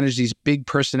could manage these big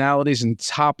personalities and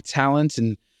top talent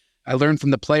and I learned from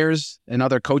the players and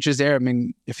other coaches there. I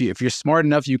mean, if you're smart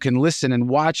enough, you can listen and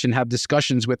watch and have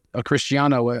discussions with a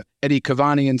Cristiano, Eddie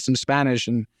Cavani in some Spanish,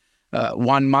 and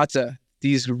Juan Mata.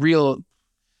 These real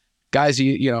guys,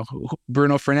 you know,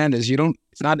 Bruno Fernandes.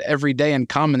 It's not every day in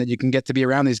common that you can get to be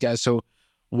around these guys. So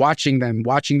watching them,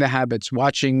 watching the habits,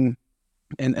 watching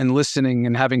and listening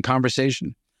and having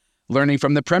conversation, learning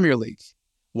from the Premier League,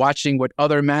 watching what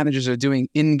other managers are doing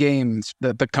in games,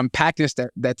 the compactness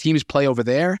that teams play over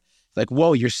there. Like,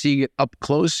 whoa, you're seeing it up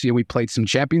close. You know, we played some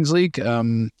Champions League,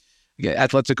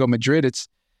 Atletico Madrid. It's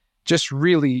just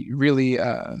really, really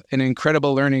an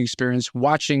incredible learning experience,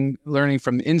 learning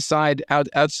from inside,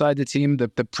 outside the team, the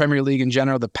Premier League in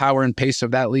general, the power and pace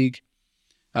of that league.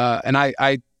 And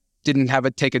I didn't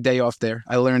take a day off there.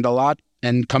 I learned a lot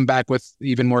and come back with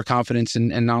even more confidence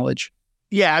and knowledge.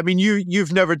 Yeah, I mean,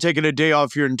 you've never taken a day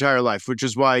off your entire life, which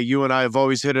is why you and I have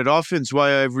always hit it off, and it's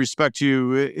why I respect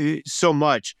you so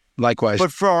much. Likewise.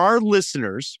 But for our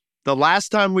listeners, the last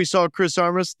time we saw Chris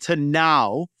Armas to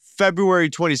now, February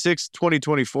 26,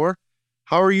 2024,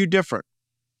 how are you different?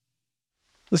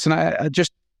 Listen, I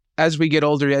just, as we get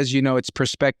older, as you know, it's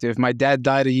perspective. My dad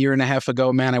died 1.5 years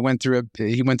ago, man. He went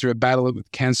through a battle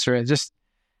with cancer.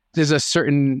 There's a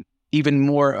certain, even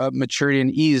more maturity and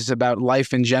ease about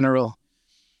life in general.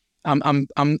 I'm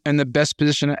in the best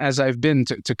position as I've been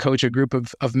to coach a group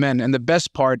of men. And the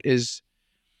best part is,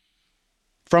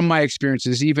 from my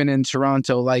experiences, even in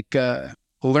Toronto, like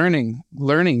learn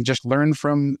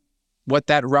from what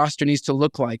that roster needs to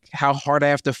look like, how hard I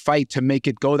have to fight to make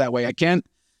it go that way. I can't,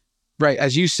 right,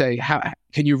 as you say, how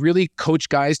can you really coach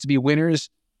guys to be winners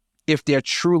if they're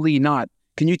truly not?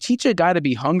 Can you teach a guy to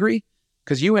be hungry?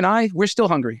 Because you and we're still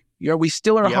hungry. We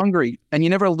still are hungry, and you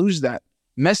never lose that.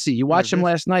 Messi, you watched him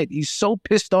last night. He's so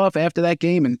pissed off after that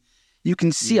game, and you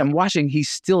can see, I'm watching, he's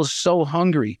still so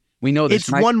hungry. We know this. It's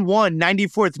 1-1,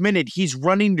 94th minute. He's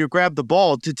running to grab the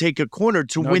ball to take a corner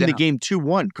to win the game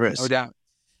 2-1, Chris. No doubt.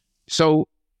 So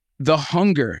the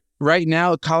hunger right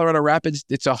now, Colorado Rapids,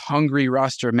 it's a hungry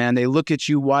roster, man. They look at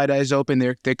you wide eyes open.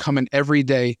 They're coming every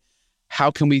day.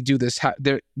 How can we do this?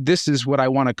 This is what I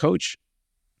want to coach.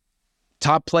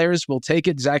 Top players will take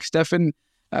it. Zach Steffen,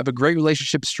 I have a great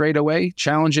relationship straight away,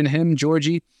 challenging him,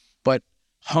 Georgie, but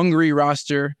hungry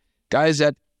roster, guys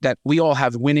that we all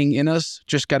have winning in us.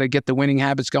 Just got to get the winning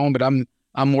habits going, but I'm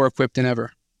more equipped than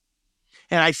ever.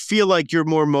 And I feel like you're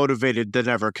more motivated than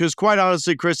ever. Because quite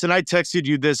honestly, Chris, and I texted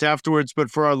you this afterwards,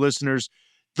 but for our listeners,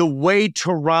 the way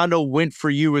Toronto went for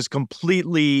you is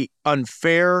completely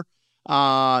unfair,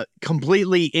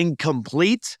 completely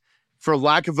incomplete, for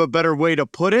lack of a better way to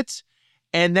put it.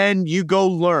 And then you go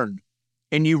learn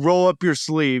and you roll up your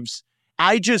sleeves.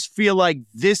 I just feel like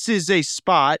this is a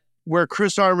spot where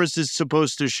Chris Armas is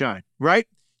supposed to shine, right?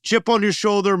 Chip on your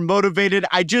shoulder, motivated.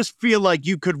 I just feel like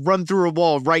you could run through a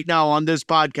wall right now on this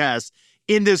podcast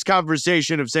in this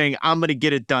conversation of saying, I'm going to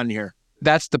get it done here.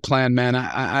 That's the plan, man.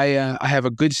 I have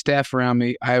a good staff around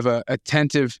me. I have an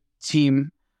attentive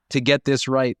team to get this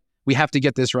right. We have to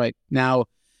get this right. Now,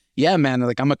 yeah, man,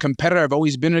 like I'm a competitor. I've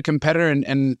always been a competitor,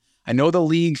 and I know the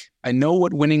league. I know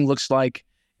what winning looks like.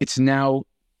 It's now,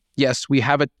 yes, we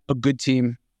have a good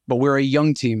team, but we're a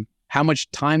young team. How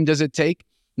much time does it take?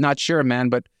 Not sure, man,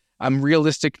 but I'm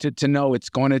realistic to know it's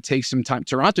going to take some time.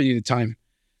 Toronto needed time,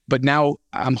 but now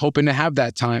I'm hoping to have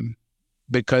that time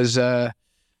because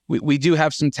we do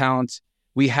have some talent.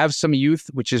 We have some youth,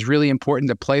 which is really important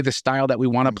to play the style that we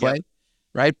want to play,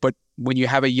 right? But when you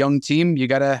have a young team, you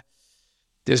gotta.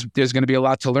 There's going to be a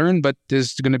lot to learn, but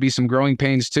there's going to be some growing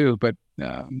pains too. But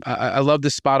I love the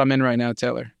spot I'm in right now,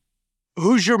 Taylor.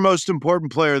 Who's your most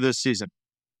important player this season?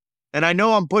 And I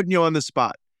know I'm putting you on the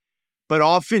spot, but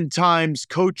oftentimes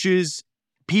coaches,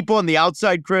 people on the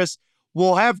outside, Chris,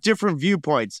 will have different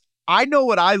viewpoints. I know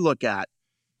what I look at,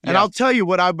 and I'll tell you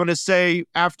what I'm going to say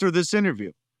after this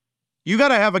interview. You got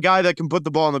to have a guy that can put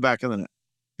the ball in the back of the net.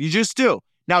 You just do.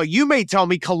 Now, you may tell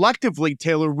me collectively,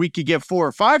 Taylor, we could get 4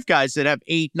 or 5 guys that have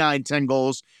 8, 9, 10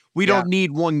 goals. We don't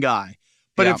need one guy.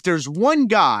 But if there's one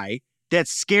guy that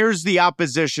scares the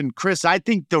opposition, Chris, I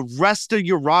think the rest of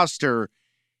your roster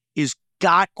is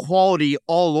got quality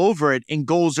all over it, and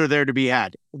goals are there to be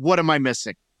had. What am I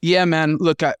missing? Yeah, man.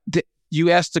 Look,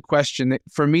 you asked the question.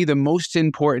 For me, the most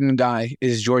important guy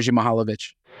is Georgi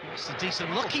Mihailovic. It's a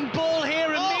decent-looking ball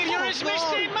here, and Media is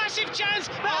missed it. Massive chance.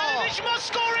 Mihailovic must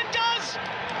score and does.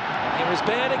 Here is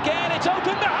Baird again. It's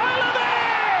open.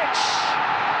 Mihailovic!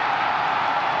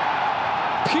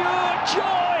 Pure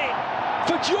joy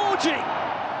for Georgie.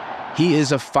 He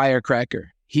is a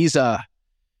firecracker. He's a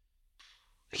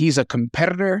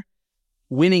competitor.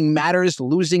 Winning matters.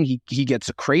 Losing, he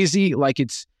gets crazy. Like,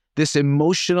 it's this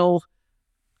emotional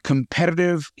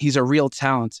competitive. He's a real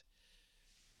talent.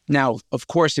 Now, of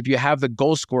course, if you have the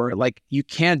goal scorer, like you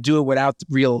can't do it without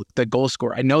the goal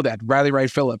scorer. I know that. Riley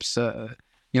Wright Phillips,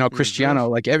 Cristiano,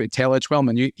 like Taylor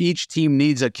Twellman. Each team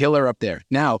needs a killer up there.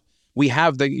 Now, we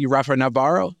have the Rafa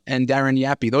Navarro and Darren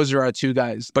Yappy. Those are our two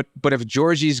guys. But if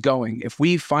Georgie's going, if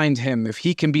we find him, if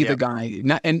he can be the guy,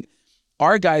 and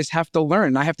our guys have to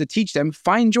learn. I have to teach them,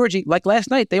 find Georgie. Like last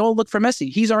night, they all look for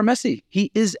Messi. He's our Messi.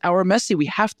 He is our Messi. We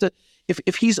have to,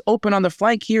 if he's open on the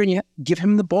flank here and you give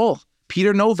him the ball.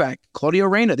 Peter Novak, Claudio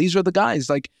Reyna, these are the guys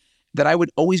like that I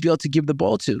would always be able to give the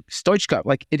ball to. Stoichkov,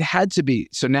 like it had to be.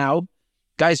 So now,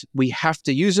 guys, we have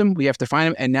to use him. We have to find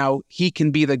him. And now he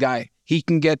can be the guy. He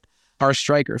can get our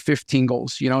striker 15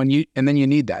 goals, and then you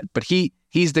need that. But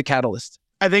he's the catalyst.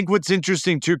 I think what's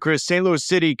interesting too, Chris, St. Louis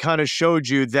City kind of showed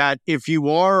you that if you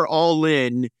are all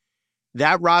in,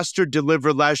 that roster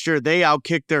delivered last year. They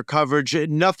outkicked their coverage.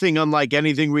 Nothing unlike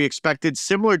anything we expected.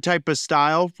 Similar type of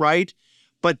style, right?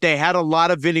 But they had a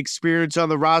lot of inexperience on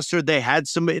the roster. They had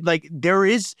some, like, there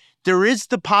is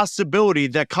the possibility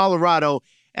that Colorado,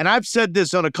 and I've said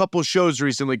this on a couple shows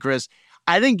recently, Chris,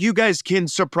 I think you guys can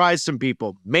surprise some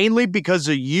people, mainly because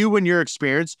of you and your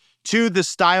experience. 2, the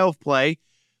style of play.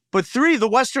 But 3, the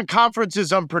Western Conference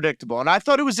is unpredictable. And I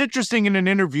thought it was interesting in an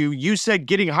interview, you said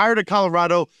getting hired at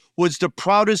Colorado was the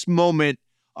proudest moment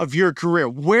of your career.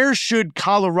 Where should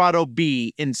Colorado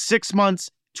be in 6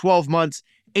 months, 12 months,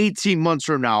 18 months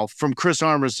from now, from Chris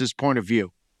Armas' point of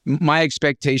view? My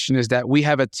expectation is that we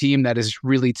have a team that is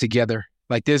really together.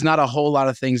 Like, there's not a whole lot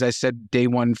of things I said day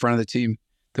one in front of the team.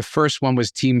 The first one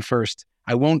was team first.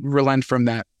 I won't relent from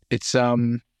that. It's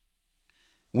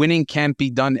winning can't be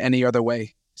done any other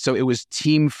way. So it was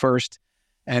team first.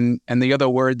 And the other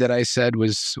word that I said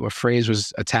was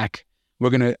attack. We're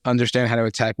going to understand how to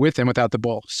attack with and without the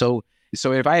ball. So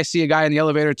if I see a guy in the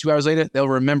elevator 2 hours later, they'll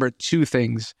remember 2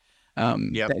 things.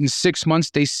 That in 6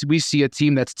 months, we see a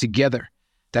team that's together,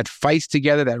 that fights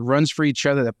together, that runs for each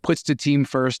other, that puts the team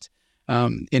first.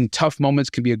 In tough moments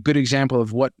can be a good example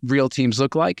of what real teams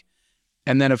look like.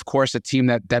 And then, of course, a team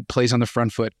that plays on the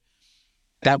front foot.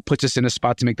 That puts us in a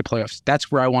spot to make the playoffs.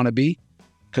 That's where I want to be,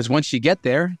 because once you get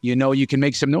there, you can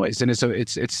make some noise, and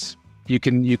it's you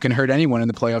can hurt anyone in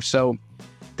the playoffs. So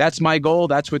that's my goal.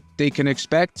 That's what they can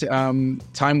expect.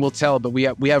 Time will tell, but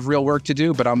we have real work to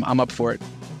do. But I'm up for it.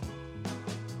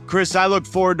 Chris, I look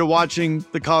forward to watching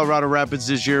the Colorado Rapids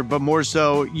this year, but more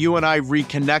so you and I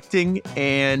reconnecting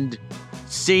and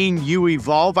seeing you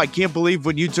evolve. I can't believe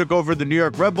when you took over the New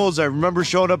York Red Bulls, I remember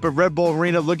showing up at Red Bull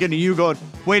Arena looking at you going,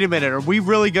 wait a minute, are we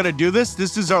really going to do this?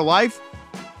 This is our life?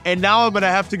 And now I'm going to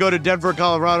have to go to Denver,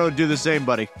 Colorado and do the same,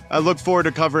 buddy. I look forward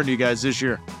to covering you guys this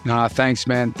year. Thanks,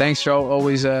 man. Thanks for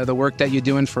always the work that you're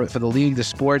doing for the league, the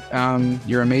sport.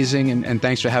 You're amazing, and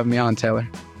thanks for having me on, Taylor.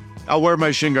 I'll wear my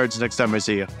shin guards next time I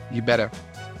see you. You better.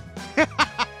 You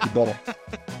better.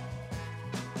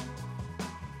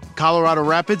 Colorado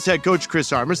Rapids head coach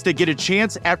Chris Armas, they get a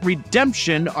chance at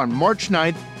redemption on March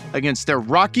 9th against their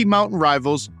Rocky Mountain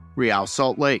rivals, Real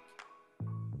Salt Lake.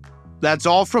 That's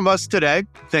all from us today.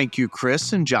 Thank you,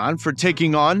 Chris and John, for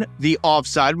taking on the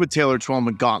Offside with Taylor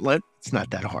Twellman Gauntlet. It's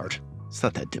not that hard. It's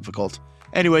not that difficult.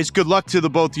 Anyways, good luck to the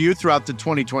both of you throughout the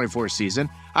 2024 season.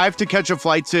 I have to catch a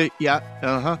flight to,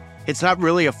 It's not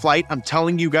really a flight. I'm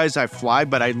telling you guys I fly,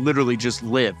 but I literally just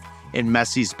live in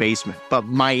Messi's basement. But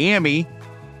Miami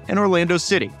and Orlando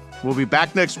City. We'll be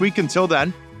back next week. Until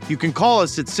then, you can call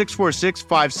us at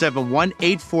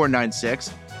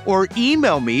 646-571-8496 or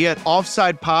email me at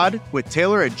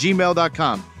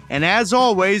offsidepod@gmail.com. And as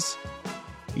always,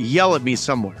 yell at me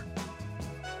somewhere.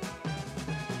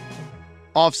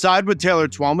 Offside with Taylor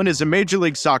Twellman is a Major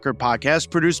League Soccer podcast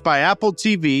produced by Apple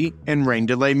TV and Rain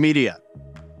Delay Media.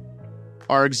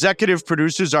 Our executive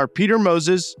producers are Peter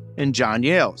Moses and John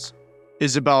Yales.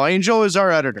 Isabel Angel is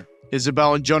our editor.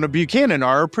 Isabel and Jonah Buchanan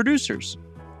are our producers.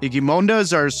 Iggy Monda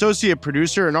is our associate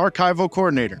producer and archival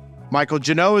coordinator. Michael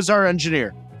Janot is our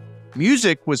engineer.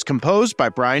 Music was composed by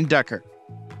Brian Decker.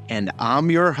 And I'm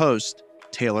your host,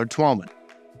 Taylor Twellman.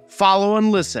 Follow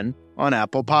and listen on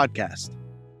Apple Podcast.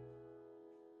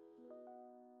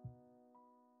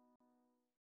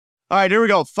 All right, here we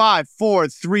go. 5, 4,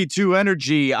 3, 2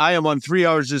 energy. I am on 3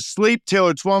 hours of sleep.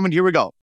 Taylor Twellman, here we go.